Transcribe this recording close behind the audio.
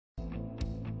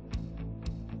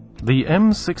The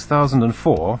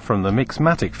M6004 from the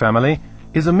MixMatic family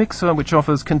is a mixer which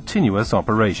offers continuous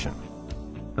operation.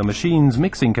 The machine's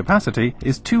mixing capacity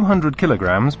is 200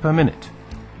 kilograms per minute.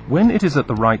 When it is at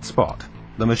the right spot,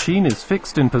 the machine is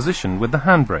fixed in position with the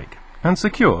handbrake and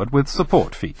secured with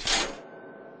support feet.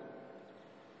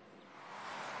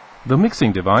 The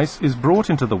mixing device is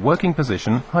brought into the working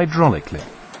position hydraulically.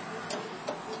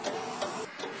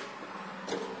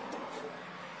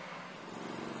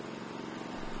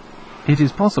 It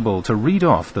is possible to read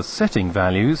off the setting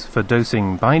values for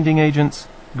dosing binding agents,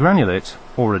 granulate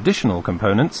or additional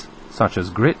components, such as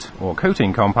grit or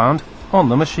coating compound, on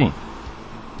the machine.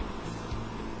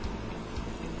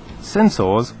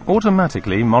 Sensors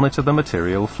automatically monitor the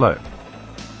material flow.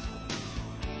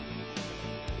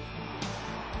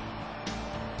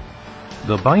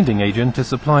 The binding agent is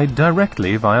supplied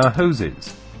directly via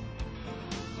hoses,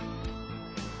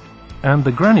 and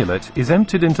the granulate is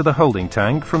emptied into the holding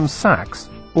tank from sacks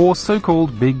or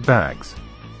so-called big bags.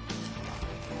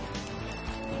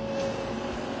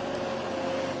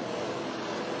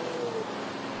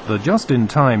 The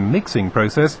just-in-time mixing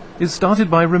process is started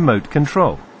by remote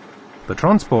control. The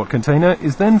transport container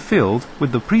is then filled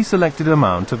with the pre-selected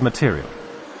amount of material.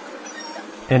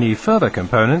 Any further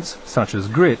components, such as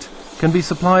grit, can be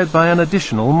supplied by an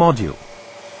additional module.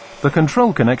 The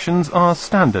control connections are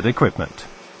standard equipment.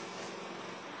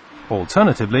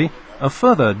 Alternatively, a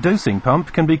further dosing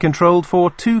pump can be controlled for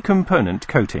two-component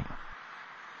coating.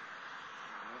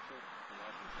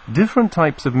 Different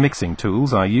types of mixing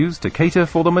tools are used to cater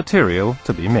for the material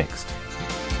to be mixed.